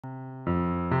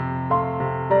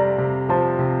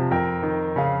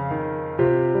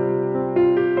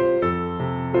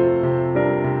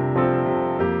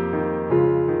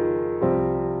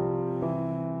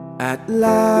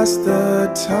last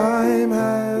the time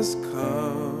has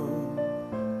come.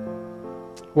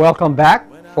 Welcome back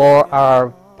for our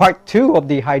part 2 of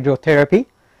the hydrotherapy.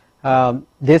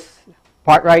 This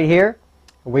part right here,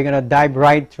 we're going to dive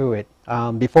right through it.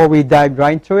 Before we dive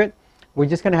right through it, we're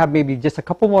just going to have maybe just a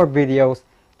couple more videos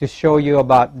to show you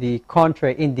about the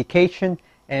contraindication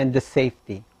and the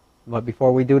safety. But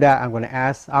before we do that, I'm going to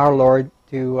ask our Lord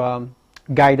to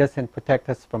guide us and protect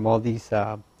us from all these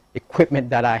equipment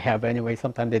that I have anyway.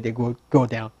 Sometimes they go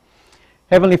down.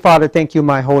 Heavenly Father, thank you,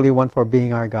 my Holy One, for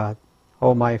being our God.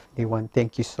 Oh, my Holy One,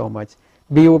 thank you so much.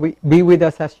 Be with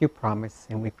us as you promised,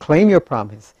 and we claim your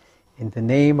promise in the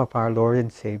name of our Lord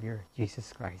and Savior,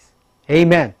 Jesus Christ.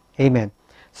 Amen. Amen.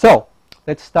 So,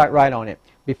 let's start right on it.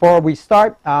 Before we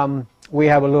start, we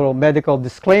have a little medical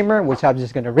disclaimer, which I'm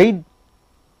just going to read.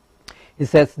 It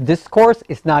says, this course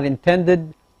is not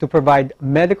intended to provide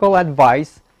medical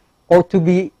advice or to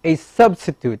be a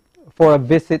substitute for a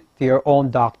visit to your own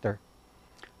doctor.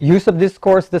 Use of this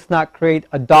course does not create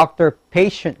a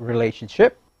doctor-patient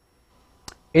relationship.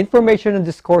 Information in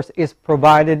this course is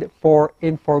provided for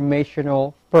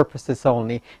informational purposes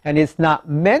only, and it's not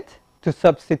meant to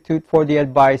substitute for the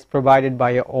advice provided by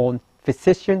your own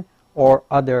physician or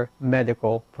other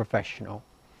medical professional.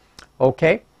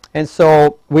 Okay, and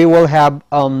so we will have,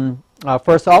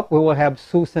 first up, we will have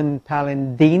Susan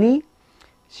Palindini.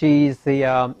 She's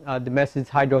the Message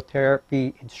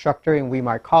Hydrotherapy instructor in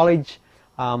Weimar College.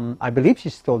 I believe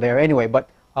she's still there anyway, but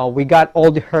we got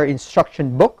all her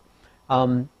instruction book. As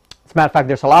a matter of fact,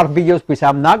 there's a lot of videos, which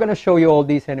I'm not going to show you all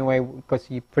these anyway, because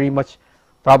you pretty much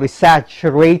probably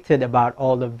saturated about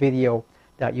all the video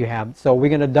that you have. So we're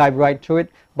going to dive right through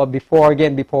it. But before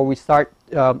we start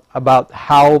about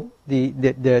how the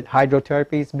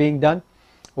hydrotherapy is being done,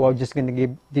 we're just going to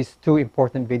give these two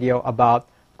important videos about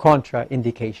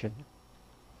contraindication.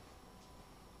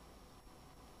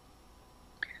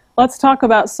 Let's talk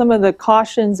about some of the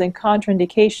cautions and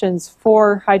contraindications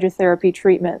for hydrotherapy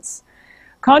treatments.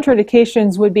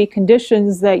 Contraindications would be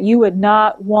conditions that you would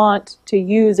not want to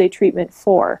use a treatment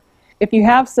for. If you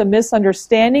have some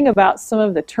misunderstanding about some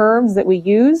of the terms that we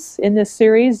use in this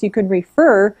series, you can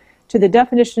refer to the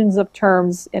definitions of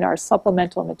terms in our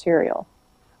supplemental material.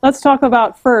 Let's talk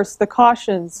about first the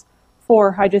cautions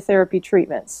for hydrotherapy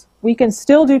treatments. We can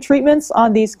still do treatments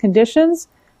on these conditions,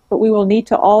 but we will need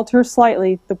to alter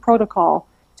slightly the protocol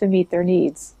to meet their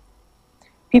needs.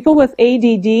 People with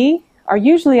ADD are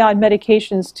usually on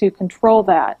medications to control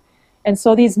that, and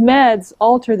so these meds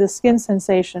alter the skin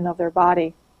sensation of their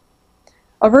body.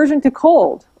 Aversion to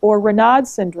cold, or Raynaud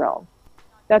syndrome,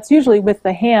 that's usually with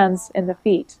the hands and the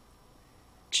feet.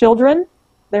 Children,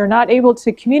 they're not able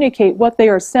to communicate what they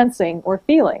are sensing or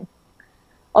feeling.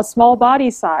 A small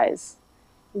body size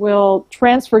will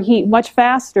transfer heat much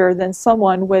faster than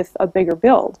someone with a bigger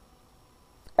build.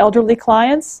 Elderly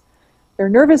clients, their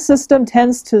nervous system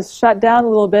tends to shut down a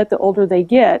little bit the older they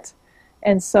get,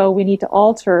 and so we need to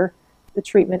alter the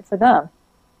treatment for them.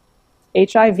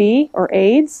 HIV or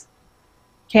AIDS,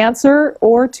 cancer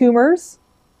or tumors,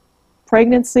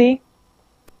 pregnancy,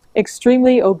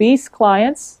 extremely obese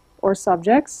clients or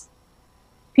subjects,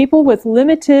 people with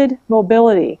limited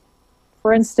mobility.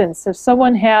 For instance, if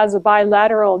someone has a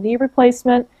bilateral knee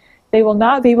replacement, they will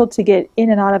not be able to get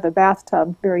in and out of a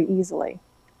bathtub very easily.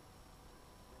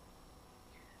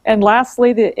 And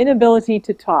lastly, the inability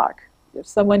to talk. If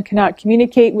someone cannot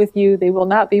communicate with you, they will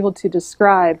not be able to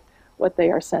describe what they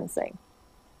are sensing.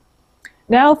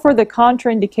 Now for the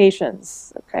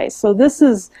contraindications. Okay, so this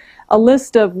is a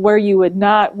list of where you would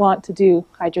not want to do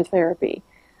hydrotherapy.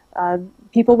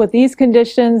 People with these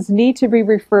conditions need to be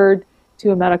referred to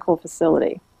a medical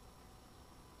facility.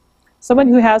 Someone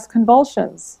who has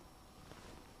convulsions,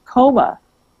 coma,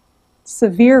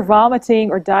 severe vomiting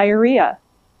or diarrhea,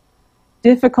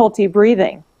 difficulty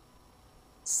breathing,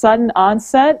 sudden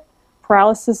onset,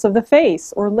 paralysis of the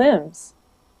face or limbs,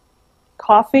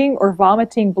 coughing or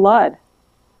vomiting blood,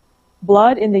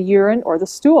 blood in the urine or the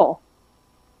stool,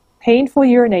 painful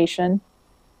urination,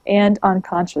 and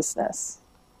unconsciousness.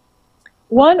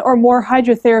 One or more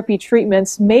hydrotherapy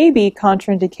treatments may be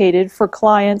contraindicated for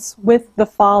clients with the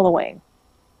following: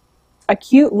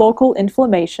 acute local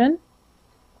inflammation,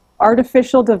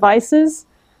 artificial devices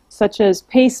such as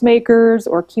pacemakers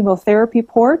or chemotherapy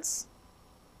ports,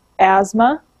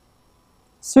 asthma,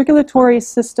 circulatory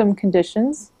system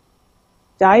conditions,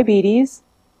 diabetes,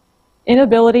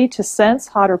 inability to sense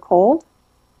hot or cold,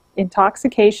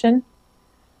 intoxication,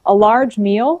 a large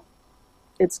meal.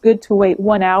 It's good to wait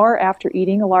 1 hour after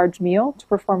eating a large meal to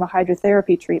perform a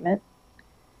hydrotherapy treatment.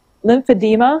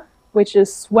 Lymphedema, which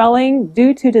is swelling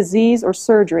due to disease or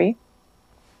surgery.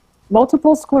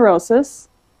 multiple sclerosis,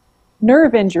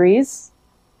 nerve injuries,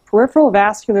 peripheral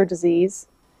vascular disease,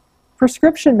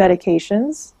 prescription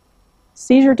medications,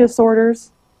 seizure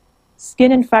disorders,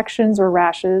 skin infections or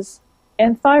rashes,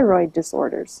 and thyroid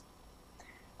disorders.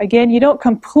 Again, you don't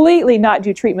completely not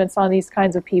do treatments on these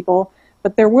kinds of people,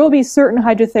 but there will be certain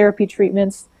hydrotherapy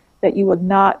treatments that you would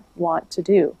not want to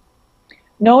do.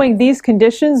 Knowing these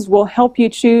conditions will help you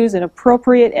choose an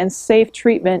appropriate and safe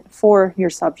treatment for your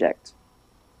subject.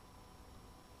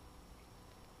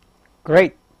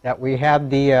 Great that we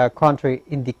have the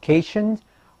contraindications.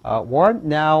 Warren,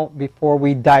 now before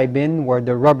we dive in where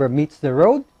the rubber meets the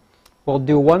road, we'll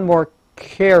do one more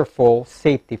careful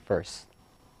safety first.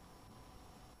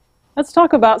 Let's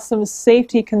talk about some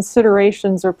safety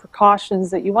considerations or precautions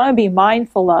that you want to be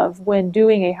mindful of when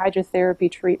doing a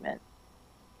hydrotherapy treatment.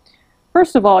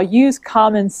 First of all, use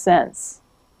common sense.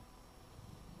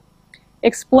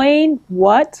 Explain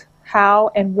what,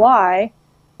 how, and why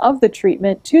of the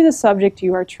treatment to the subject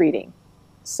you are treating.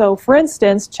 So, for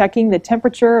instance, checking the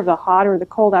temperature of the hot or the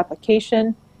cold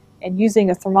application and using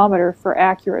a thermometer for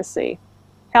accuracy.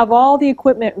 Have all the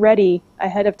equipment ready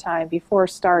ahead of time before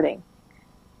starting.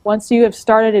 Once you have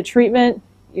started a treatment,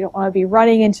 you don't want to be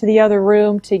running into the other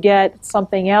room to get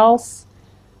something else,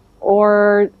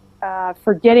 or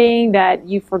forgetting that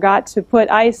you forgot to put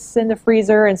ice in the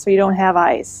freezer and so you don't have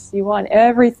ice. You want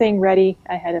everything ready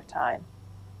ahead of time.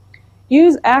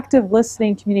 Use active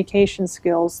listening communication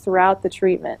skills throughout the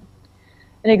treatment.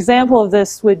 An example of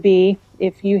this would be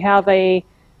if you have a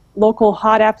local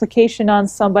hot application on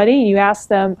somebody, you ask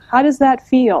them, "How does that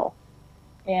feel?"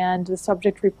 And the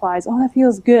subject replies, "Oh, that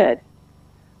feels good."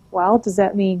 Well, does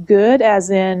that mean good as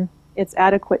in it's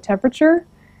adequate temperature?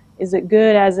 Is it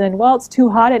good as in, well, it's too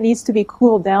hot, it needs to be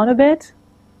cooled down a bit?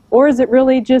 Or is it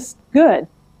really just good?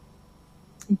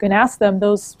 You can ask them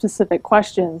those specific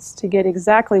questions to get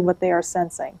exactly what they are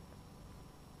sensing.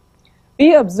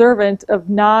 Be observant of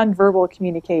nonverbal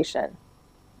communication.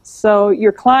 So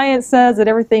your client says that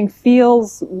everything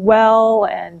feels well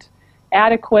and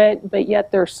adequate, but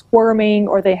yet they're squirming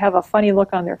or they have a funny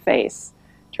look on their face.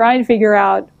 Try and figure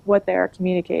out what they are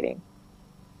communicating.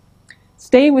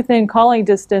 Stay within calling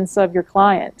distance of your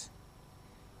client.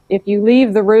 If you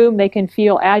leave the room, they can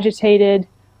feel agitated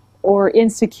or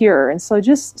insecure, and so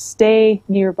just stay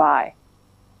nearby.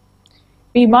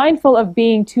 Be mindful of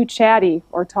being too chatty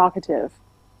or talkative.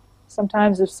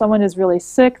 Sometimes if someone is really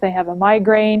sick, they have a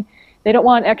migraine, they don't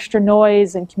want extra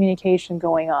noise and communication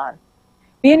going on.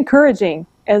 Be encouraging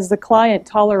as the client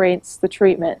tolerates the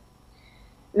treatment.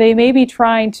 They may be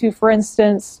trying to, for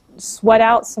instance, sweat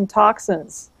out some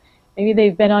toxins. Maybe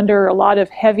they've been under a lot of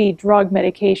heavy drug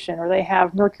medication or they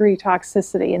have mercury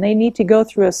toxicity and they need to go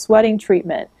through a sweating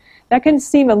treatment. That can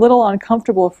seem a little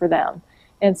uncomfortable for them,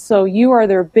 and so you are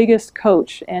their biggest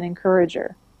coach and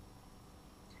encourager.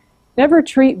 Never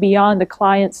treat beyond the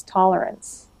client's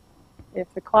tolerance.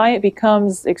 If the client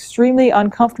becomes extremely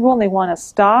uncomfortable and they want to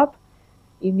stop,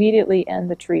 immediately end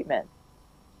the treatment.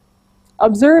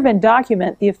 Observe and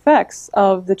document the effects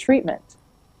of the treatment.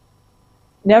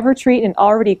 Never treat an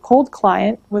already cold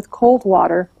client with cold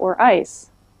water or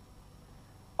ice.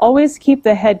 Always keep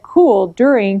the head cool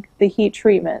during the heat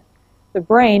treatment. The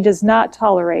brain does not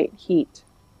tolerate heat.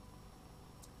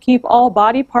 Keep all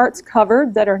body parts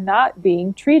covered that are not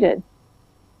being treated.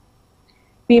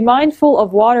 Be mindful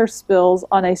of water spills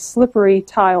on a slippery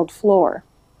tiled floor.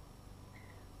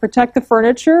 Protect the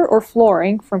furniture or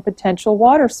flooring from potential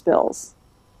water spills.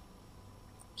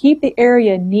 Keep the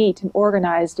area neat and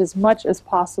organized as much as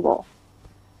possible.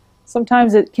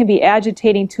 Sometimes it can be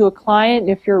agitating to a client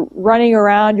if you're running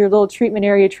around your little treatment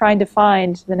area trying to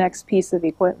find the next piece of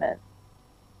equipment.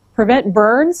 Prevent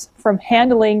burns from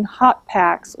handling hot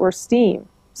packs or steam.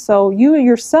 So you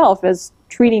yourself, as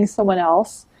treating someone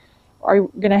else, are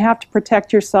going to have to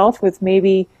protect yourself with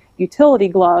maybe utility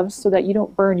gloves so that you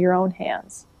don't burn your own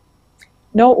hands.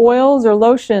 No oils or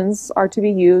lotions are to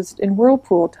be used in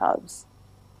whirlpool tubs.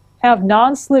 Have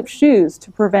non-slip shoes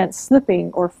to prevent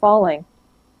slipping or falling.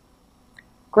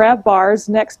 Grab bars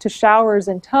next to showers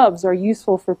and tubs are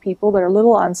useful for people that are a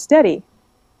little unsteady.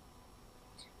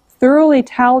 Thoroughly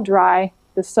towel dry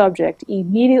the subject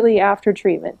immediately after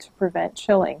treatment to prevent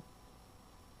chilling.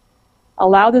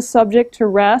 Allow the subject to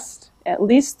rest at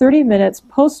least 30 minutes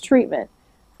post-treatment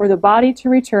for the body to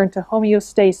return to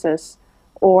homeostasis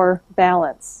or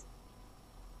balance.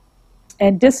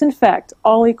 And disinfect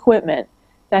all equipment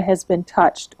that has been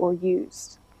touched or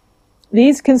used.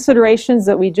 These considerations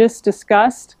that we just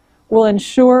discussed will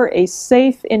ensure a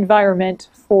safe environment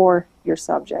for your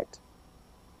subject.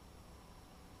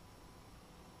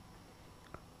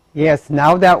 Yes,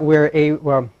 now that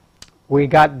we're we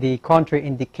got the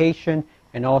contraindication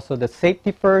and also the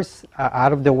safety first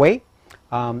out of the way.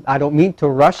 I don't mean to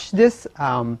rush this,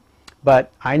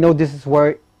 but I know this is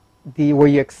where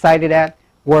you're excited at,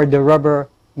 where the rubber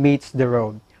meets the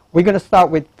road. We're going to start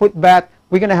with foot bath.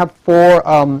 We're going to have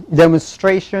 4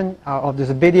 demonstration of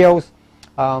these videos.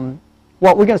 Well,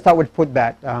 we're going to start with foot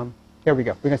bath. Here we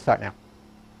go. We're going to start now.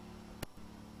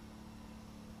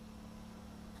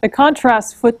 The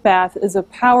contrast foot bath is a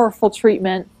powerful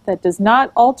treatment that does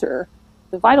not alter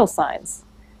the vital signs.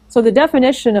 So the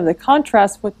definition of the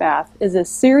contrast foot bath is a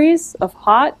series of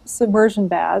hot submersion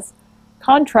baths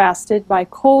contrasted by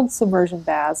cold submersion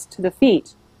baths to the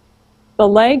feet. The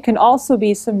leg can also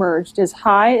be submerged as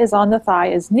high as on the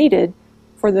thigh as needed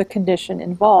for the condition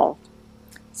involved.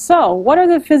 So, what are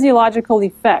the physiological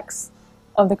effects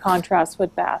of the contrast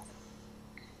foot bath?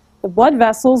 The blood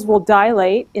vessels will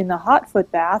dilate in the hot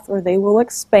foot bath, or they will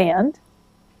expand.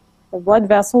 The blood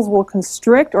vessels will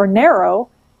constrict or narrow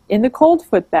in the cold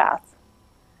foot bath.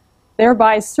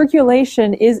 Thereby,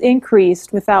 circulation is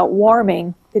increased without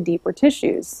warming the deeper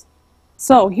tissues.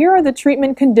 So, here are the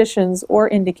treatment conditions or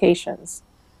indications.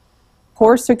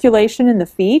 Poor circulation in the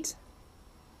feet,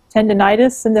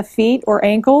 tendinitis in the feet or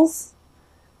ankles.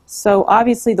 So,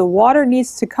 obviously, the water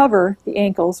needs to cover the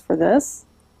ankles for this.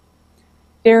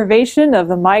 Derivation of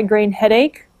the migraine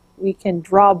headache. We can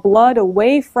draw blood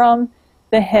away from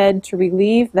the head to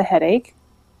relieve the headache.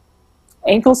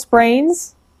 Ankle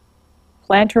sprains,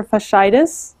 plantar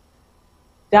fasciitis,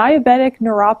 diabetic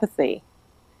neuropathy.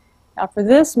 Now for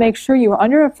this, make sure you are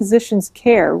under a physician's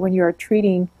care when you are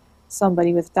treating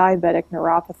somebody with diabetic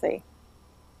neuropathy.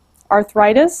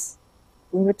 Arthritis,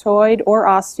 rheumatoid or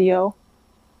osteo,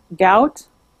 gout,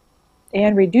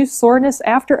 and reduced soreness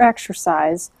after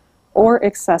exercise or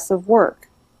excessive work.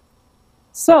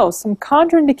 So, some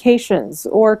contraindications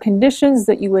or conditions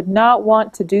that you would not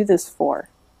want to do this for.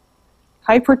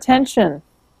 Hypertension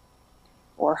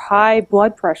or high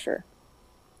blood pressure,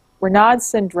 Raynaud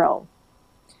syndrome.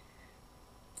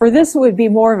 For this, it would be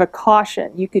more of a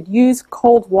caution. You could use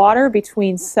cold water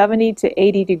between 70 to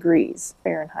 80 degrees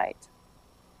Fahrenheit.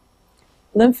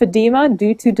 Lymphedema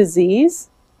due to disease,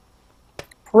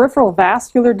 peripheral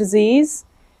vascular disease.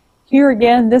 Here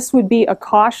again, this would be a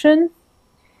caution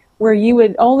where you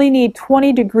would only need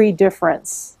 20-degree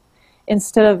difference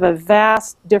instead of a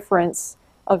vast difference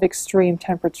of extreme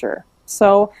temperature.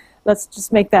 So let's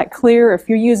just make that clear. If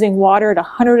you're using water at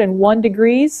 101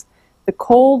 degrees, the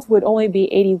cold would only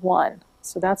be 81.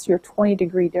 So that's your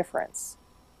 20-degree difference.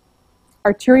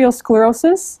 Arterial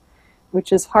sclerosis,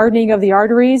 which is hardening of the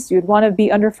arteries. You'd want to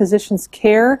be under physician's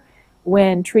care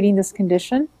when treating this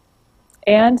condition.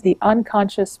 And the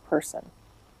unconscious person.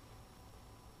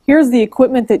 Here's the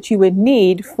equipment that you would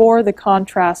need for the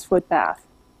contrast foot bath.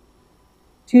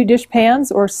 2 dish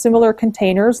pans or similar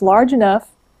containers large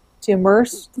enough to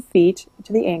immerse the feet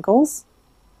to the ankles.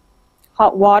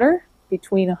 Hot water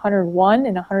between 101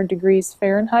 and 100 degrees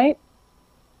Fahrenheit.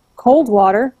 Cold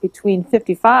water between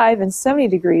 55 and 70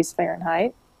 degrees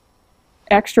Fahrenheit.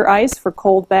 Extra ice for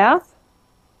cold bath.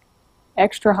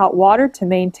 Extra hot water to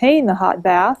maintain the hot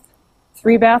bath.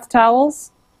 3 bath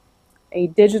towels, a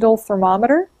digital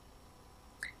thermometer,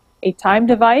 a time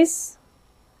device,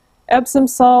 Epsom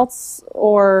salts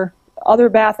or other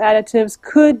bath additives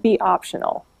could be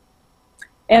optional.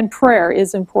 And prayer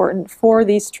is important for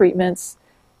these treatments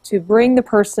to bring the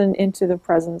person into the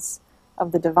presence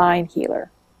of the divine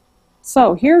healer.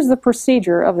 So here's the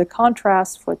procedure of the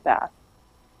contrast foot bath.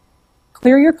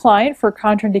 Clear your client for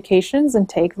contraindications and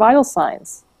take vital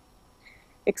signs.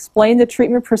 Explain the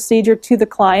treatment procedure to the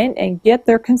client and get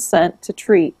their consent to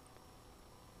treat.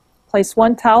 Place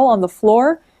 1 towel on the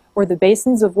floor where the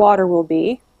basins of water will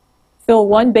be. Fill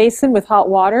 1 basin with hot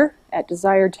water at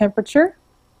desired temperature.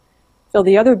 Fill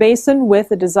the other basin with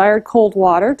the desired cold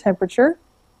water temperature.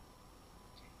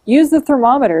 Use the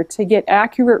thermometer to get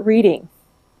accurate reading.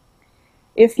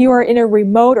 If you are in a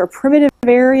remote or primitive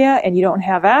area and you don't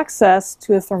have access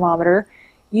to a thermometer,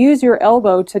 use your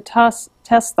elbow to test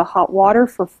the hot water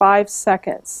for 5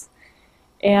 seconds.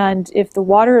 And if the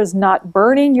water is not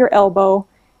burning your elbow,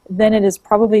 then it is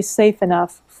probably safe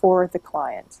enough for the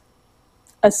client.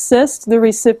 Assist the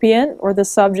recipient or the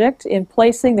subject in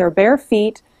placing their bare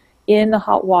feet in the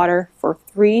hot water for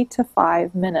 3 to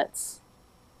 5 minutes.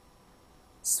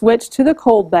 Switch to the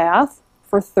cold bath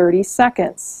for 30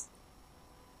 seconds.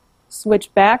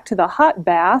 Switch back to the hot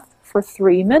bath for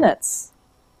 3 minutes.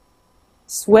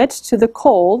 Switch to the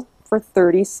cold for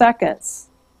 30 seconds.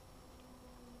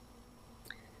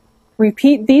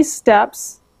 Repeat these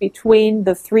steps between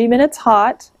the 3 minutes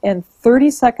hot and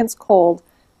 30 seconds cold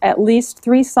at least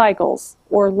 3 cycles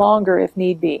or longer if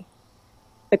need be.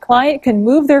 The client can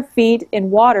move their feet in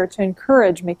water to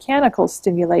encourage mechanical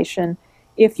stimulation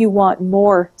if you want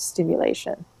more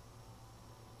stimulation.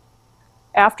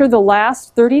 After the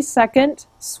last 30-second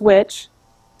switch,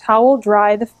 towel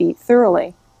dry the feet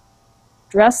thoroughly.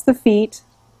 Dress the feet,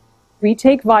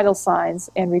 retake vital signs,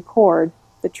 and record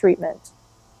the treatment.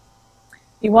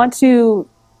 You want to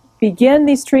begin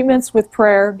these treatments with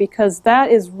prayer because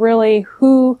that is really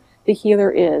who the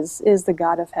healer is the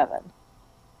God of heaven.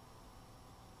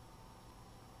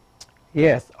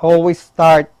 Yes, always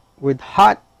start with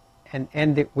hot and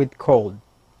end it with cold.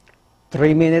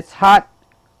 3 minutes hot,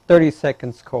 30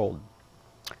 seconds cold.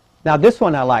 Now this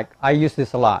one I like. I use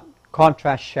this a lot.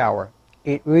 Contrast shower.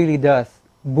 It really does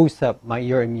boost up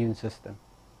your immune system.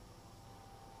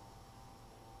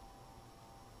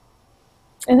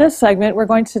 In this segment, we're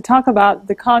going to talk about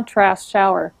the contrast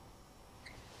shower.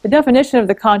 The definition of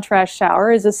the contrast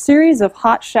shower is a series of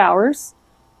hot showers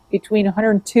between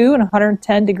 102 and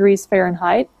 110 degrees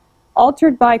Fahrenheit,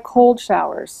 altered by cold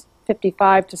showers,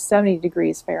 55 to 70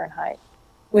 degrees Fahrenheit,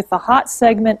 with the hot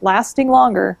segment lasting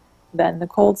longer than the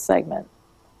cold segment.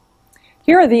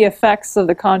 Here are the effects of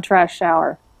the contrast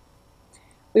shower.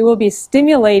 We will be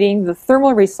stimulating the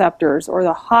thermal receptors, or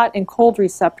the hot and cold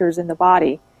receptors in the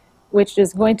body, which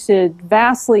is going to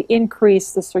vastly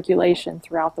increase the circulation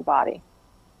throughout the body.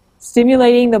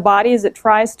 Stimulating the body as it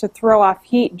tries to throw off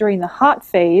heat during the hot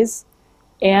phase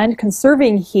and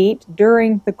conserving heat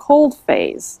during the cold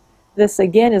phase. This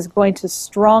again is going to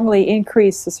strongly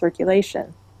increase the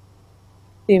circulation.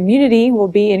 The immunity will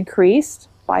be increased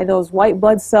by those white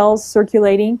blood cells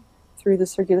circulating through the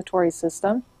circulatory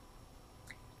system.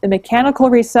 The mechanical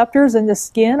receptors in the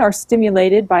skin are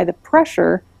stimulated by the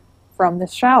pressure from the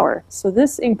shower. So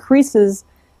this increases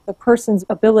the person's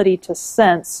ability to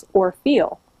sense or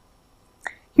feel.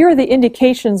 Here are the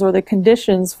indications or the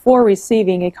conditions for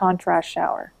receiving a contrast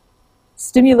shower.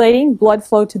 Stimulating blood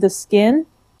flow to the skin,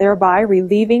 thereby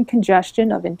relieving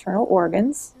congestion of internal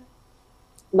organs.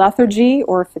 Lethargy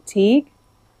or fatigue.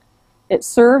 It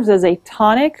serves as a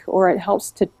tonic, or it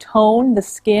helps to tone the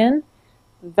skin,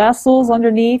 vessels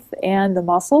underneath, and the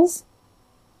muscles.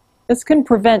 This can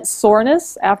prevent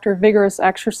soreness after vigorous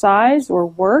exercise or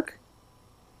work.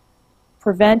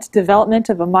 Prevent development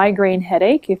of a migraine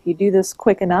headache if you do this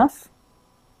quick enough.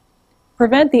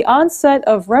 Prevent the onset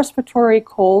of respiratory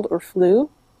cold or flu,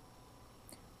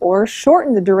 or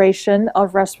shorten the duration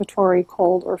of respiratory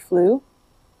cold or flu.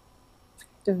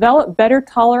 Develop better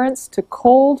tolerance to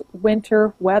cold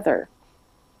winter weather.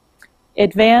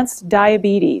 Advanced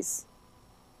diabetes.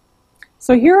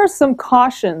 So here are some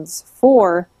cautions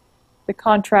for the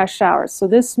contrast showers. So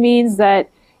this means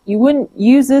that you wouldn't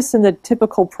use this in the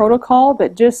typical protocol,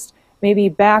 but just maybe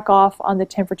back off on the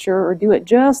temperature or do it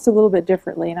just a little bit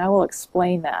differently, and I will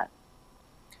explain that.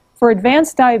 For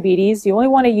advanced diabetes, you only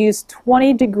want to use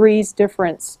 20 degrees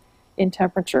difference in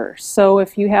temperature. So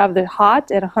if you have the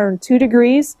hot at 102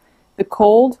 degrees, the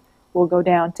cold will go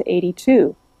down to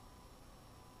 82.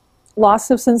 Loss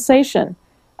of sensation.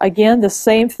 Again, the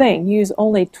same thing. Use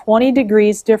only 20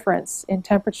 degrees difference in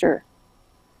temperature.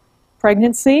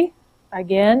 Pregnancy.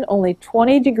 Again, only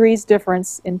 20 degrees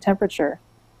difference in temperature.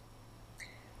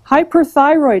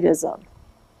 Hyperthyroidism.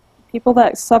 People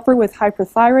that suffer with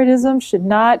hyperthyroidism should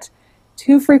not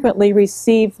too frequently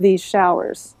receive these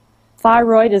showers.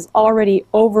 Thyroid is already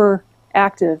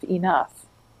overactive enough.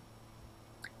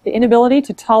 The inability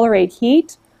to tolerate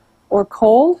heat or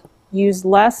cold, use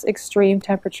less extreme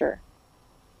temperature.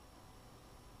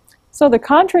 So the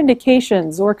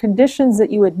contraindications or conditions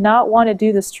that you would not want to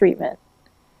do this treatment.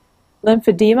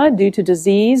 Lymphedema due to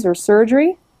disease or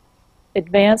surgery,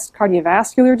 advanced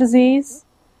cardiovascular disease,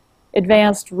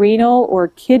 advanced renal or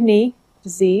kidney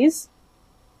disease,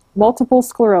 multiple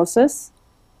sclerosis,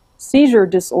 seizure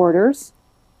disorders,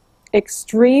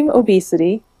 extreme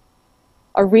obesity,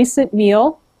 a recent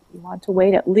meal, you want to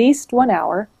wait at least 1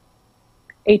 hour,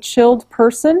 a chilled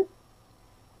person,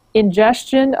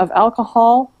 ingestion of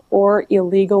alcohol or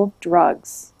illegal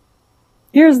drugs.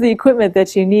 Here's the equipment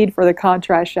that you need for the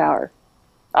contrast shower.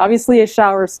 Obviously a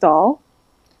shower stall,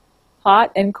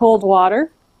 hot and cold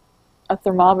water, a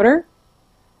thermometer,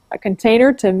 a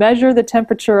container to measure the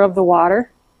temperature of the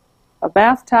water, a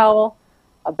bath towel,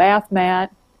 a bath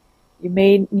mat. You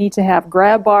may need to have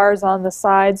grab bars on the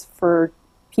sides for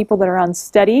people that are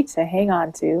unsteady to hang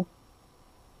on to.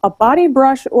 A body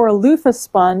brush or a loofah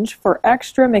sponge for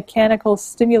extra mechanical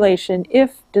stimulation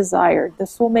if desired.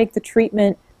 This will make the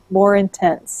treatment more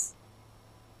intense.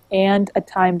 And a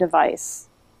time device.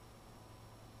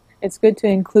 It's good to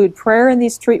include prayer in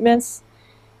these treatments,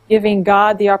 giving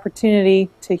God the opportunity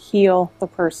to heal the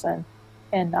person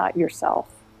and not yourself.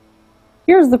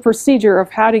 Here's the procedure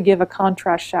of how to give a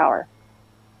contrast shower.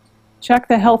 Check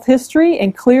the health history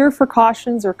and clear for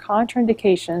cautions or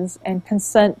contraindications and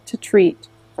consent to treat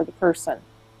for the person.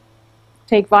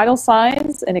 Take vital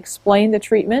signs and explain the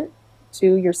treatment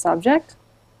to your subject.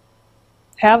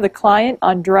 Have the client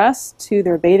undress to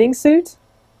their bathing suit.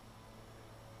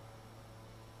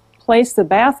 Place the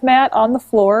bath mat on the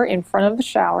floor in front of the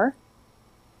shower.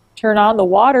 Turn on the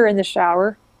water in the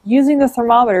shower using the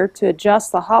thermometer to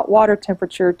adjust the hot water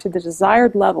temperature to the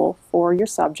desired level for your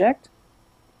subject.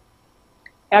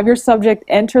 Have your subject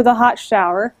enter the hot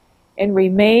shower and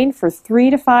remain for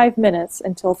 3 to 5 minutes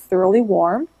until thoroughly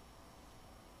warm.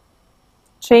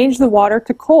 Change the water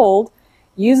to cold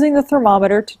using the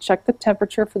thermometer to check the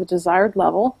temperature for the desired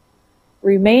level.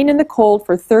 Remain in the cold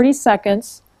for 30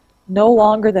 seconds, no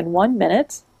longer than 1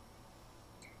 minute.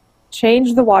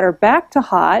 Change the water back to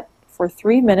hot for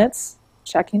 3 minutes,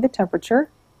 checking the temperature.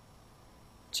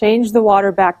 Change the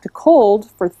water back to cold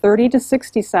for 30 to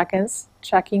 60 seconds,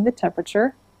 checking the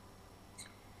temperature.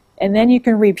 And then you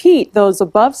can repeat those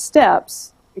above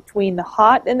steps between the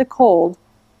hot and the cold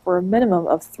for a minimum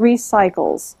of 3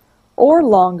 cycles or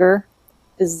longer,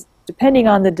 depending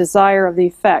on the desire of the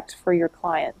effect for your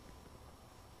client.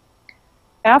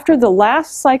 After the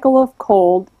last cycle of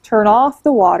cold, turn off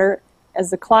the water as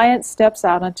the client steps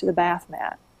out onto the bath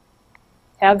mat.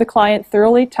 Have the client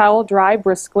thoroughly towel dry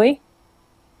briskly.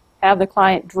 Have the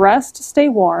client dress to stay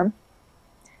warm.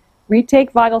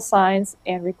 Retake vital signs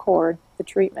and record the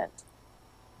treatment.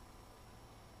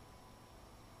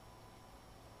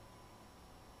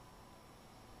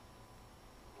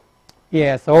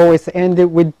 Yes, always end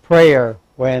it with prayer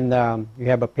when you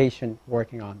have a patient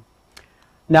working on.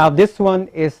 Now this one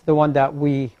is the one that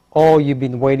you've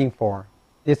been waiting for.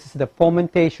 This is the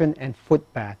fomentation and foot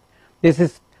bath. This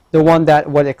is the one that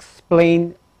was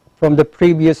explained from the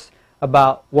previous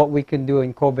about what we can do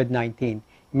in COVID-19.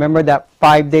 Remember that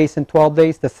 5 days and 12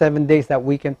 days, the 7 days that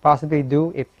we can possibly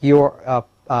do if you're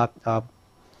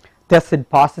tested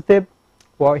positive?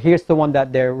 Well, here's the one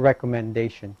that their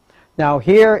recommendation. Now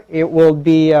here it will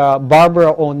be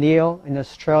Barbara O'Neill, an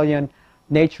Australian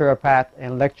naturopath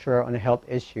and lecturer on health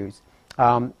issues.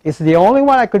 It's the only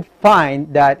one I could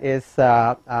find that is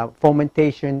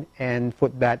fomentation and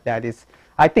foot bath that is,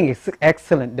 I think it's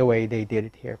excellent the way they did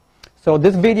it here. So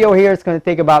this video here is going to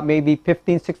take about maybe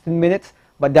 15-16 minutes,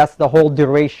 but that's the whole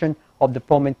duration of the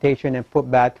fomentation and foot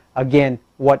bath. Again,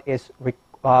 what is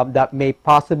that may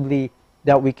possibly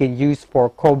that we can use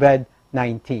for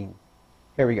COVID-19.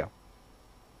 Here we go.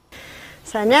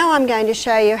 So now I'm going to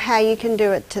show you how you can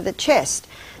do it to the chest.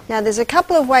 Now there's a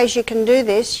couple of ways you can do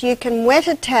this. You can wet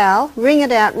a towel, wring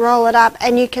it out, roll it up,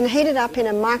 and you can heat it up in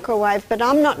a microwave, but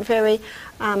I'm not very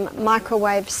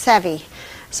microwave savvy.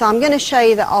 So I'm going to show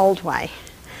you the old way.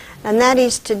 And that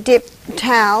is to dip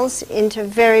towels into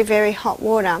very, very hot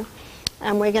water.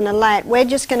 And we're going to lay it. We're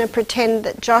just going to pretend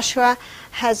that Joshua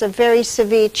has a very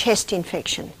severe chest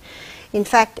infection. In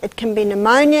fact, it can be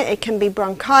pneumonia, it can be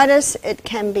bronchitis, it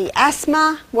can be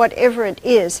asthma, whatever it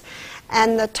is.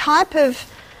 And the type of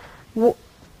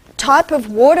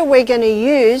water we're going to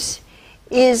use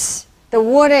is the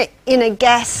water in a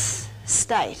gas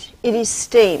state. It is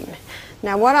steam.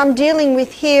 Now what I'm dealing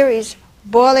with here is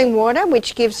boiling water,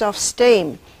 which gives off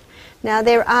steam. Now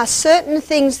there are certain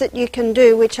things that you can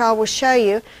do, which I will show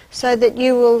you, so that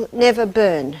you will never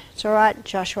burn. It's all right,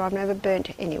 Joshua, I've never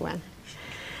burnt anyone.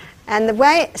 And the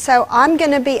way, so I'm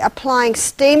going to be applying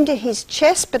steam to his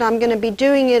chest, but I'm going to be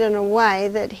doing it in a way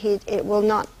that it will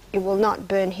not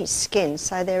burn his skin.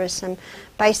 So there are some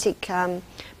basic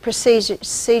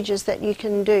procedures that you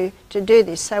can do to do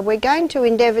this. So we're going to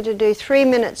endeavour to do 3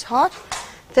 minutes hot,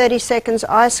 30 seconds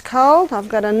ice cold. I've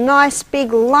got a nice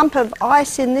big lump of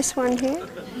ice in this one here.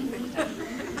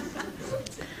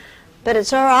 But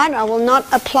it's all right, I will not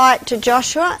apply it to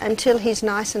Joshua until he's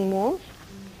nice and warm.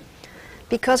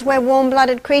 Because we're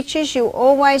warm-blooded creatures, you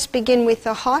always begin with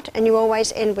the hot and you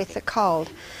always end with the cold.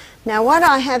 Now what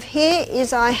I have here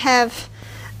is I have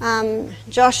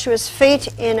Joshua's feet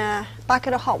in a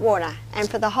bucket of hot water. And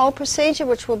for the whole procedure,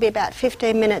 which will be about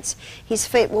 15 minutes, his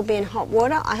feet will be in hot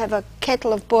water. I have a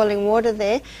kettle of boiling water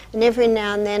there, and every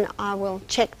now and then I will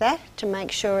check that to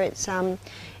make sure it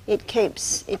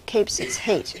keeps its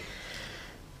heat.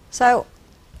 So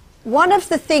one of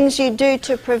the things you do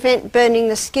to prevent burning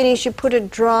the skin is you put a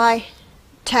dry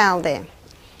towel there.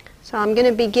 So I'm going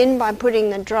to begin by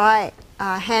putting the dry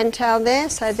hand towel there.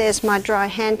 So there's my dry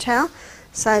hand towel.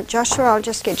 So Joshua, I'll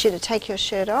just get you to take your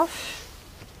shirt off.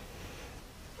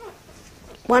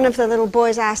 One of the little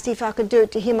boys asked if I could do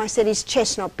it to him. I said his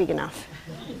chest's not big enough.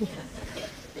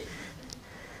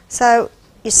 So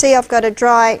you see I've got a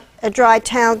dry a dry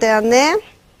towel down there,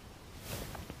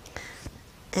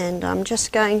 and I'm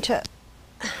just going to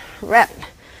wrap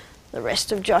the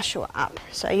rest of Joshua up.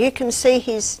 So you can see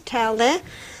his towel there,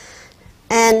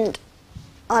 and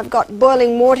I've got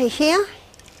boiling water here.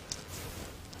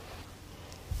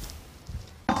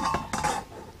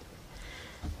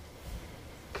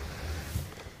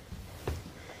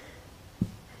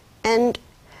 And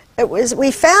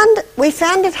we found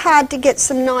it hard to get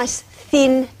some nice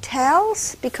thin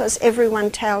towels because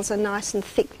everyone's towels are nice and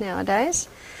thick nowadays.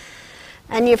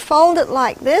 And you fold it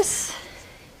like this.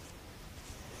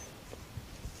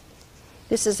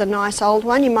 This is a nice old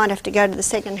one. You might have to go to the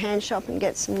second-hand shop and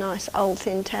get some nice old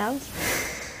thin towels.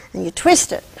 And you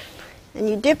twist it. And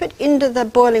you dip it into the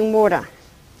boiling water.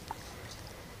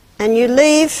 And you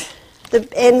leave the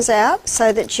ends out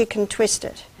so that you can twist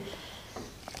it.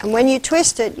 And when you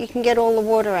twist it, you can get all the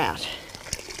water out.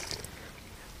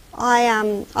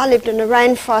 I lived in a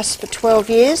rainforest for 12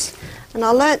 years, and I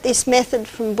learnt this method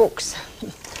from books.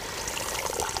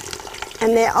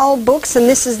 And they're old books, and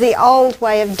this is the old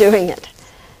way of doing it.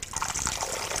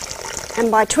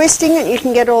 And by twisting it, you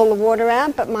can get all the water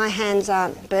out, but my hands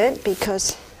aren't burnt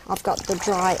because I've got the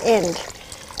dry end.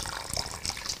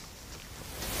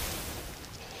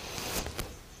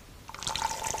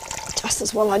 Just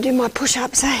as well I do my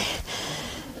push-ups, eh?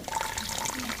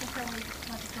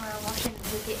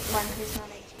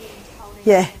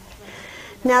 Yeah.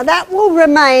 Now that will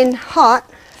remain hot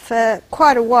for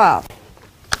quite a while.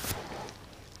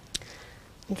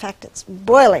 In fact, it's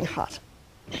boiling hot.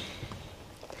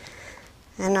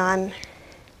 And I'm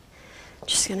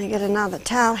just going to get another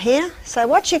towel here. So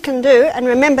what you can do, and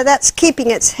remember that's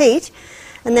keeping its heat,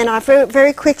 and then I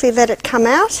very quickly let it come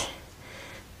out,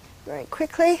 very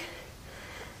quickly.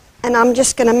 And I'm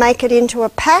just going to make it into a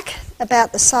pack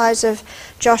about the size of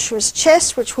Joshua's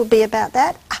chest, which will be about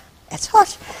that. Ah, that's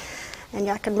hot. And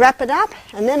I can wrap it up,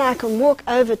 and then I can walk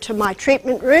over to my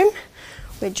treatment room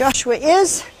where Joshua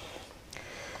is,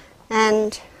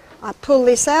 and I pull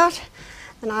this out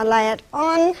and I lay it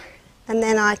on, and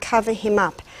then I cover him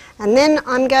up. And then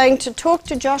I'm going to talk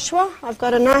to Joshua. I've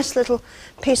got a nice little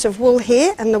piece of wool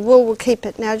here, and the wool will keep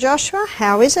it. Now Joshua,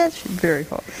 how is it? Very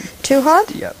hot. Too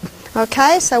hot? Yep.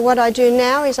 Okay, so what I do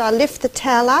now is I lift the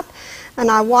towel up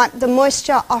and I wipe the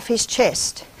moisture off his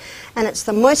chest. And it's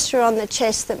the moisture on the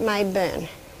chest that may burn.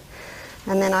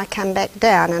 And then I come back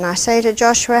down and I say to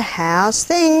Joshua, how's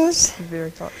things?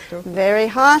 Very hot still. Very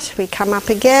hot. We come up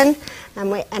again,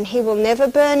 and he will never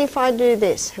burn if I do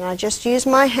this. And I just use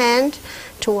my hand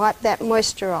to wipe that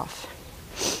moisture off.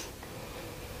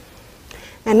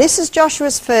 And this is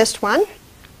Joshua's first one.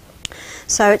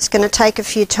 So it's going to take a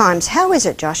few times. How is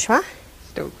it, Joshua?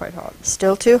 Still quite hot.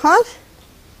 Still too hot?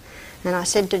 And I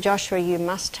said to Joshua, you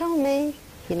must tell me.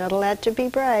 You're not allowed to be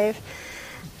brave.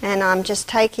 And I'm just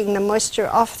taking the moisture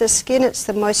off the skin. It's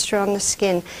the moisture on the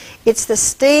skin. It's the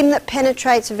steam that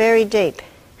penetrates very deep.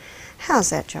 How's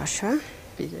that, Joshua?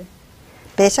 Better.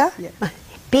 Better? Yeah.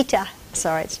 Bitter.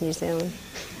 Sorry, it's New Zealand.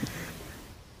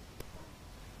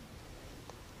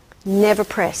 Never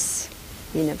press.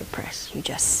 You never press. You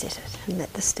just sit it and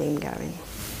let the steam go in.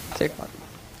 Too hot.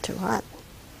 Too hot.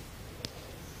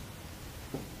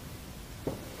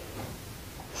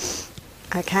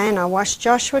 Okay, and I washed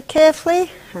Joshua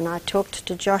carefully, and I talked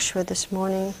to Joshua this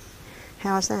morning.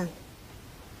 How's that?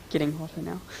 Getting hotter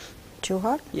now. Too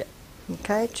hot? Yeah.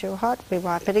 Okay, too hot. We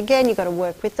wipe it again. You've got to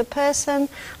work with the person.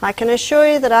 I can assure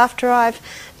you that after I've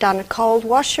done a cold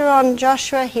washer on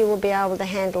Joshua, he will be able to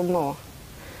handle more.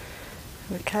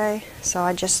 Okay, so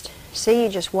I just, see, you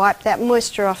just wipe that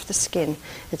moisture off the skin.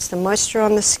 It's the moisture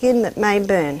on the skin that may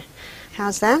burn.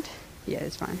 How's that? Yeah,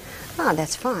 it's fine. Oh,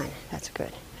 that's fine. That's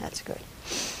good. That's good.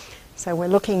 So we're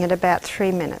looking at about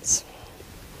 3 minutes.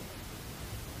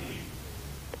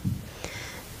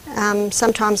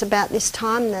 Sometimes about this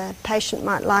time the patient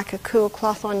might like a cool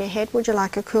cloth on your head. Would you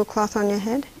like a cool cloth on your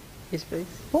head? Yes, please.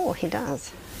 Oh, he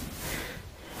does.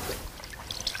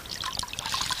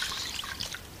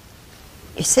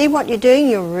 You see what you're doing?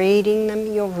 You're reading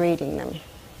them, you're reading them.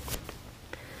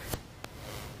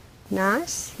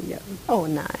 Nice? Yeah. Oh,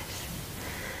 nice.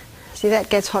 See, that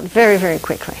gets hot very, very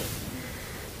quickly.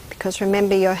 Because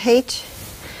remember your heat.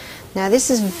 Now this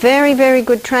is very, very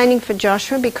good training for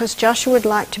Joshua because Joshua would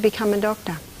like to become a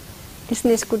doctor. Isn't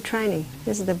this good training?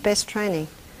 This is the best training.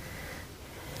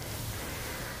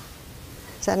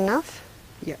 Is that enough?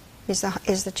 Yeah. Is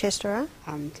the chest all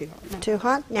right? Too hot. No. Too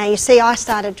hot? Now you see I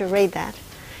started to read that.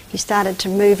 He started to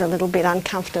move a little bit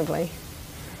uncomfortably.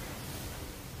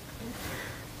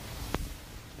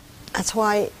 That's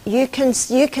why you can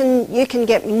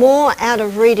get more out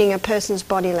of reading a person's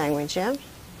body language, yeah?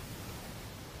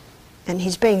 And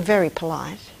he's being very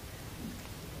polite.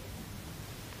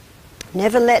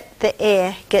 Never let the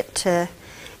air get to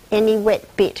any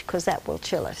wet bit, because that will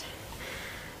chill it.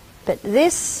 But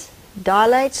this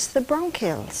dilates the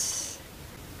bronchioles.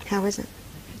 How is it?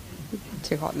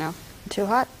 Too hot now. Too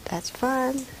hot? That's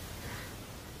fine.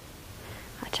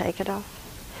 I take it off.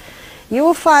 You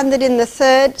will find that in the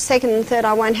second and third,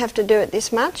 I won't have to do it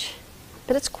this much,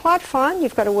 but it's quite fine.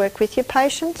 You've got to work with your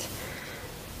patient.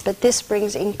 But this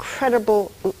brings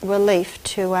incredible relief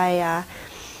to a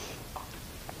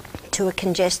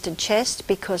congested chest,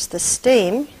 because the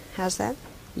steam, how's that?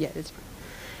 Yeah, it's fine.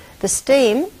 The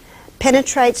steam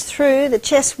penetrates through the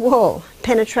chest wall,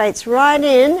 penetrates right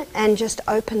in and just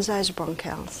opens those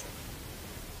bronchioles.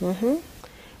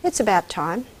 It's about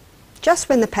time. Just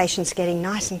when the patient's getting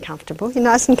nice and comfortable, you're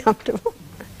nice and comfortable,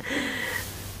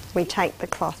 we take the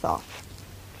cloth off.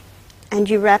 And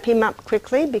you wrap him up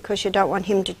quickly because you don't want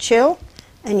him to chill,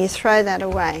 and you throw that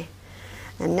away.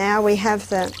 And now we have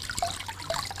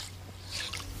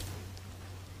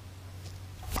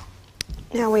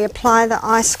Now we apply the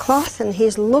ice cloth, and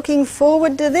he's looking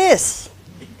forward to this.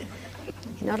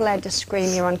 You're not allowed to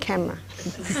scream, you're on camera.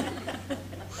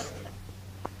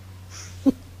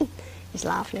 He's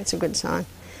laughing, it's a good sign.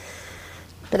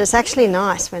 But it's actually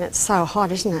nice when it's so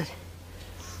hot, isn't it?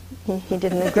 He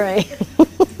didn't agree.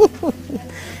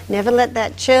 Never let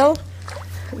that chill.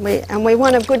 And we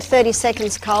want a good 30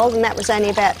 seconds cold, and that was only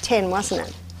about 10, wasn't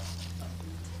it?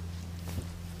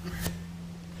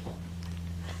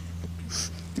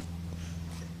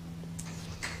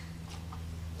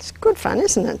 It's good fun,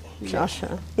 isn't it,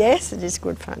 Joshua? Yes, it is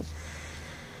good fun.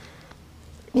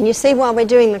 And you see why we're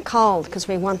doing the cold, because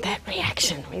we want that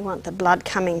reaction. We want the blood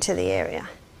coming to the area.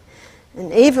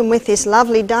 And even with this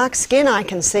lovely dark skin, I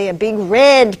can see a big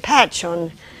red patch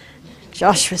on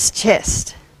Joshua's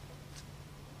chest.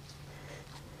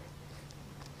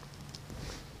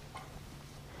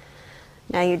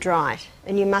 Now you dry it,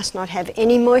 and you must not have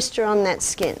any moisture on that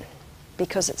skin,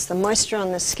 because it's the moisture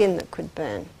on the skin that could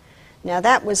burn. Now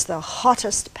that was the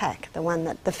hottest pack,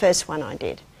 the first one I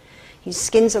did. His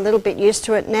skin's a little bit used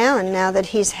to it now, and now that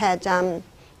he's had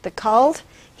the cold,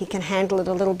 he can handle it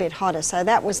a little bit hotter. So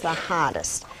that was the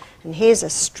hardest. And here's a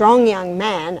strong young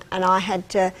man, and I had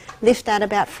to lift that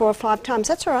about 4 or 5 times.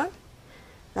 That's all right.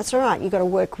 That's all right. You've got to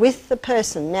work with the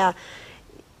person. Now,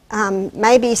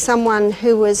 maybe someone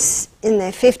who was in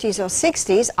their 50s or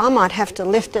 60s, I might have to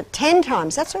lift it 10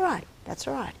 times. That's all right. That's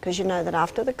all right, because you know that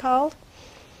after the cold.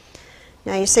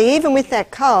 Now, you see, even with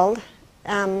that cold,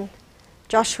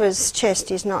 Joshua's chest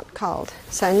is not cold.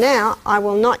 So now I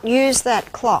will not use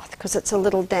that cloth because it's a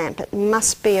little damp. It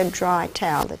must be a dry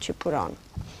towel that you put on.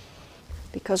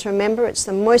 Because remember, it's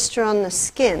the moisture on the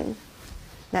skin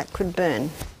that could burn.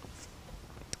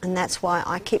 And that's why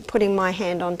I keep putting my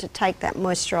hand on to take that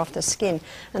moisture off the skin.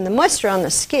 And the moisture on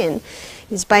the skin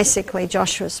is basically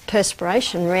Joshua's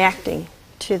perspiration reacting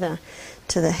to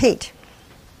the heat.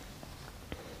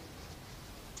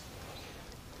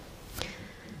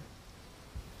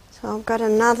 So I've got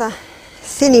another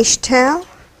thinnish towel,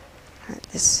 like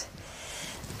this.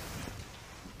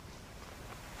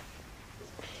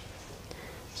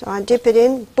 So I dip it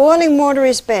in. Boiling water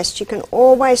is best. You can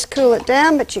always cool it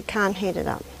down, but you can't heat it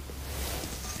up.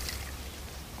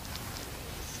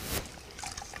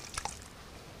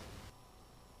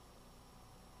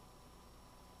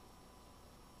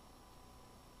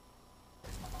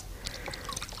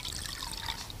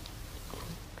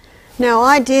 Now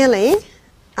ideally,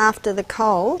 after the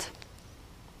cold,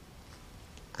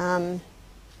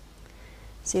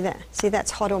 see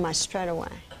that's hot almost straight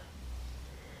away.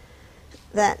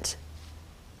 That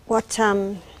what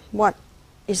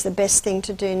is the best thing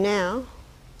to do now?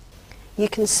 You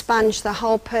can sponge the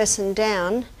whole person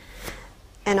down,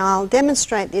 and I'll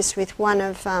demonstrate this with one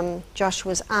of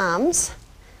Joshua's arms,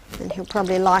 and he'll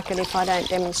probably like it if I don't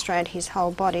demonstrate his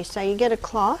whole body. So you get a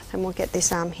cloth, and we'll get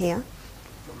this arm here.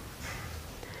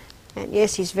 And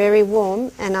yes, he's very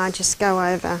warm, and I just go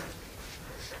over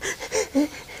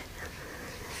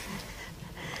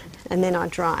and then I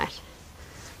dry it.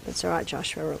 That's all right,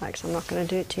 Joshua, relax. I'm not going to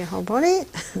do it to your whole body.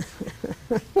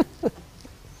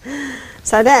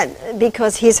 So that,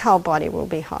 because his whole body will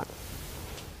be hot.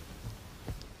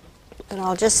 But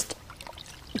I'll just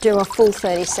do a full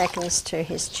 30 seconds to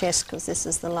his chest, because this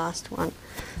is the last one.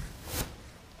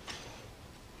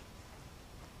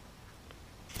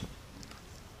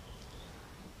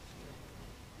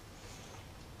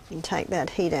 And take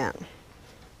that heat out.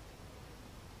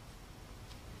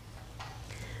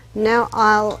 Now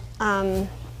I'll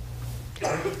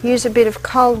use a bit of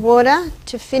cold water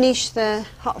to finish the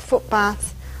hot foot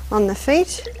bath on the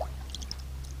feet.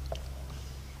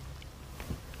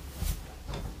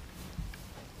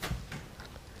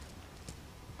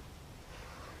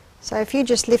 So if you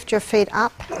just lift your feet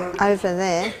up over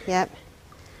there, yep,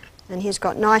 and he's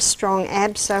got nice strong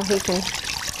abs, so he can,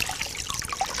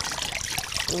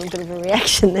 a little bit of a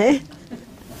reaction there.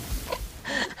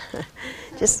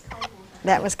 Just,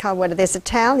 that was cold water. There's a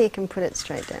towel, you can put it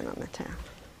straight down on the towel.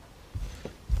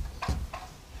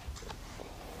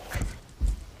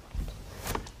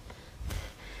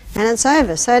 And it's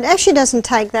over. So it actually doesn't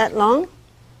take that long.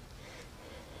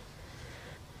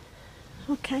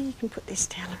 Okay, you can put this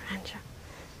towel around you.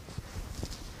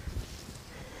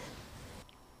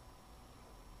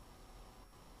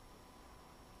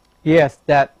 Yes,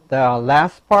 that the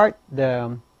last part,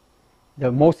 the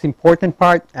most important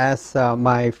part, as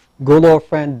my good old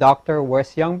friend Dr.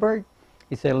 Wes Youngberg,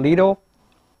 he said, Lito,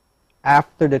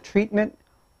 after the treatment,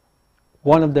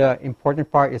 one of the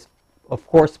important part is, of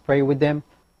course, pray with them,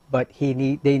 but they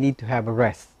need to have a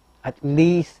rest, at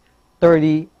least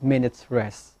 30 minutes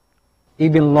rest.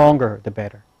 Even longer, the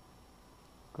better.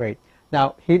 Great.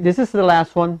 Now, this is the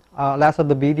last one, last of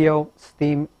the video,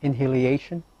 steam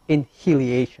inhalation.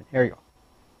 Inhalation. There you go.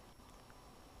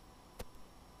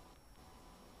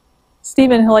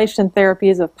 Steam inhalation therapy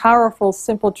is a powerful,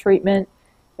 simple treatment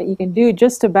that you can do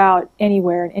just about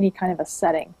anywhere in any kind of a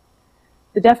setting.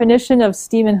 The definition of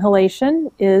steam inhalation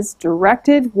is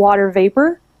directed water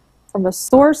vapor from a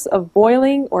source of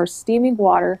boiling or steaming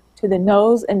water to the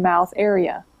nose and mouth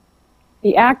area.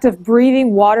 The act of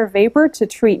breathing water vapor to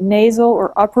treat nasal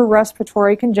or upper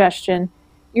respiratory congestion,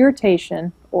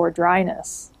 irritation, or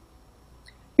dryness.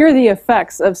 Here are the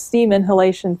effects of steam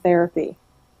inhalation therapy. It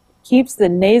keeps the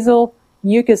nasal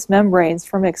mucous membranes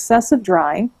from excessive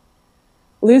drying,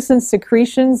 loosens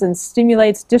secretions and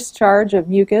stimulates discharge of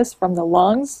mucus from the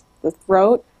lungs, the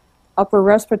throat, upper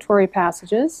respiratory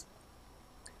passages,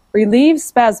 relieves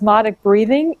spasmodic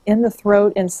breathing in the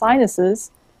throat and sinuses,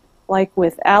 like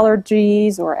with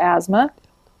allergies or asthma,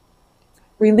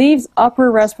 relieves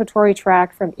upper respiratory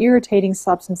tract from irritating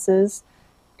substances,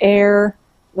 air,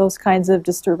 those kinds of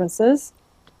disturbances,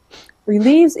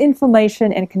 relieves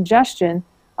inflammation and congestion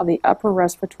of the upper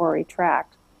respiratory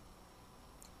tract.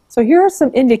 So here are some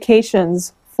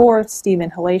indications for steam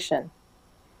inhalation.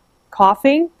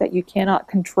 Coughing that you cannot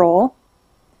control,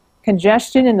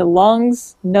 congestion in the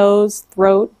lungs, nose,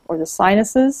 throat, or the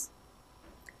sinuses,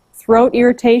 throat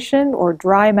irritation or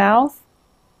dry mouth,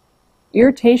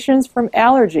 irritations from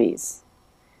allergies.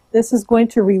 This is going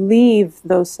to relieve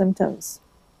those symptoms.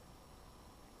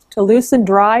 To loosen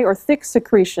dry or thick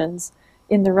secretions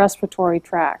in the respiratory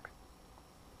tract.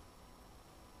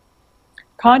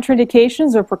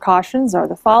 Contraindications or precautions are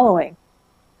the following.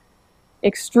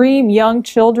 Extreme young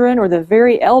children or the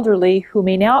very elderly who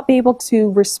may not be able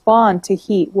to respond to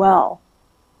heat well.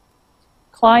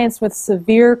 Clients with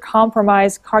severe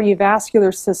compromised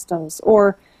cardiovascular systems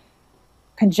or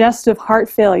congestive heart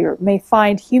failure may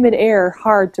find humid air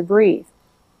hard to breathe.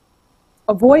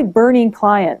 Avoid burning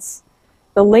clients.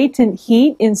 The latent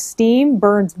heat in steam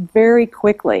burns very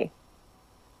quickly.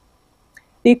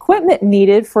 The equipment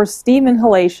needed for steam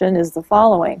inhalation is the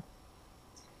following.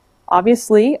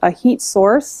 Obviously, a heat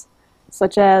source,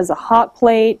 such as a hot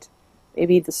plate,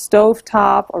 maybe the stove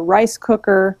top, a rice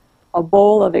cooker, a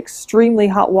bowl of extremely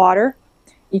hot water.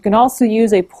 You can also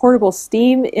use a portable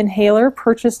steam inhaler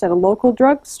purchased at a local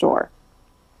drugstore.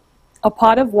 A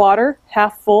pot of water,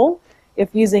 half full, if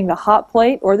using the hot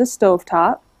plate or the stove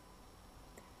top.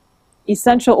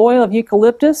 Essential oil of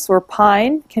eucalyptus or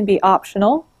pine can be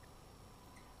optional.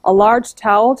 A large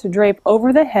towel to drape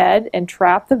over the head and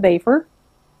trap the vapor.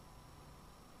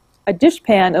 A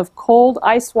dishpan of cold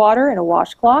ice water and a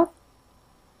washcloth.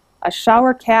 A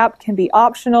shower cap can be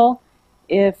optional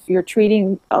if you're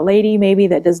treating a lady maybe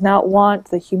that does not want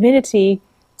the humidity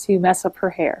to mess up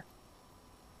her hair.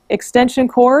 Extension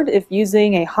cord if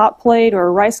using a hot plate or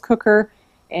a rice cooker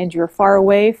and you're far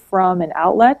away from an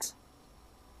outlet.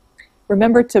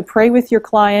 Remember to pray with your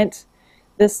client.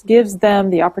 This gives them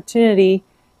the opportunity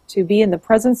to be in the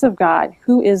presence of God,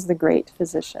 who is the great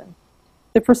physician.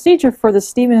 The procedure for the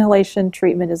steam inhalation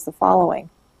treatment is the following.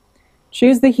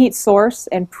 Choose the heat source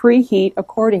and preheat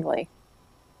accordingly.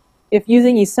 If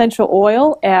using essential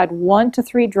oil, add 1 to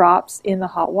 3 drops in the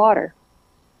hot water.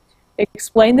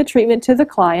 Explain the treatment to the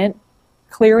client,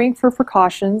 clearing for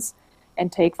precautions,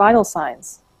 and take vital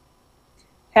signs.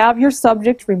 Have your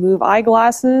subject remove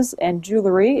eyeglasses and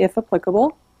jewelry if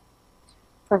applicable.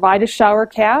 Provide a shower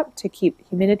cap to keep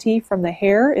humidity from the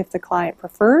hair if the client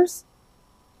prefers.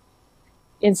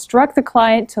 Instruct the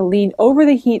client to lean over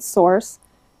the heat source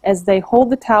as they hold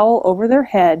the towel over their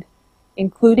head,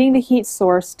 including the heat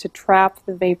source to trap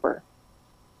the vapor.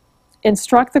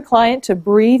 Instruct the client to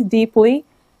breathe deeply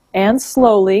and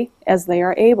slowly as they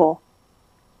are able.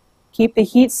 Keep the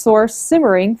heat source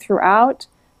simmering throughout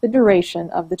the duration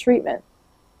of the treatment.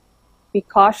 Be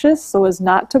cautious so as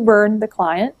not to burn the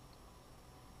client.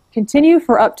 Continue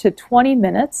for up to 20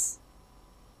 minutes.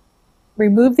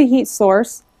 Remove the heat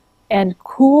source and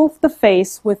cool the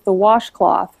face with the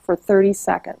washcloth for 30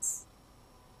 seconds.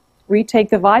 Retake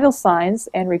the vital signs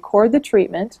and record the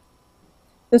treatment.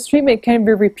 This treatment can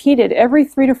be repeated every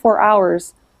 3 to 4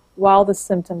 hours while the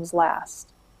symptoms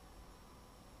last.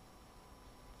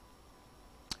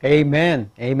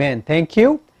 Amen. Amen. Thank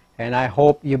you. And I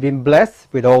hope you've been blessed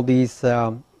with all these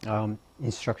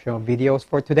instructional videos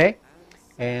for today.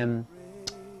 And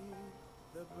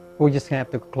we're just going to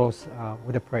have to close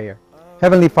with a prayer.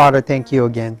 Heavenly Father, thank you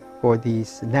again for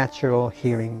this natural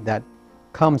healing that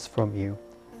comes from you.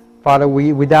 Father,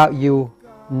 without you,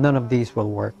 none of these will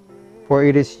work, for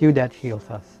it is you that heals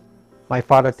us. My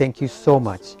Father, thank you so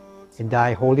much. In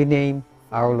thy holy name,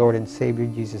 our Lord and Savior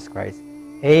Jesus Christ.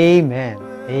 Amen.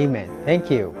 Amen. Thank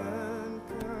you.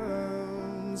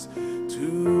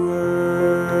 To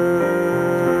earth.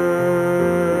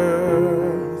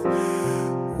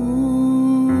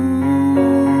 Ooh,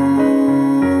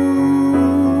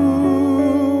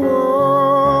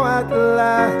 at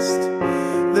last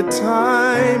the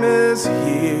time is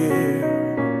here.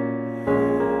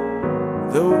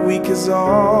 The week is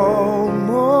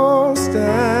almost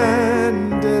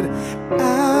ended,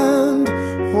 and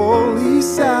holy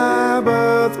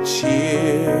Sabbath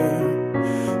cheer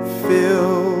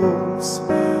fills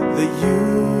the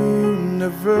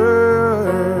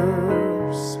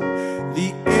universe.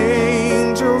 The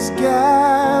angels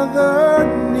gather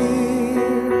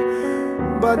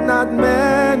near, but not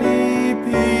many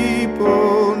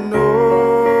people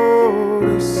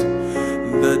notice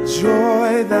the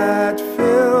joy that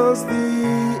fills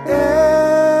the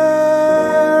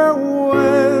air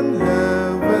when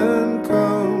heaven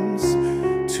comes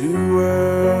to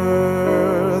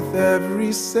earth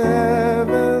every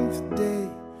seventh day.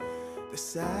 The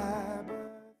Sabbath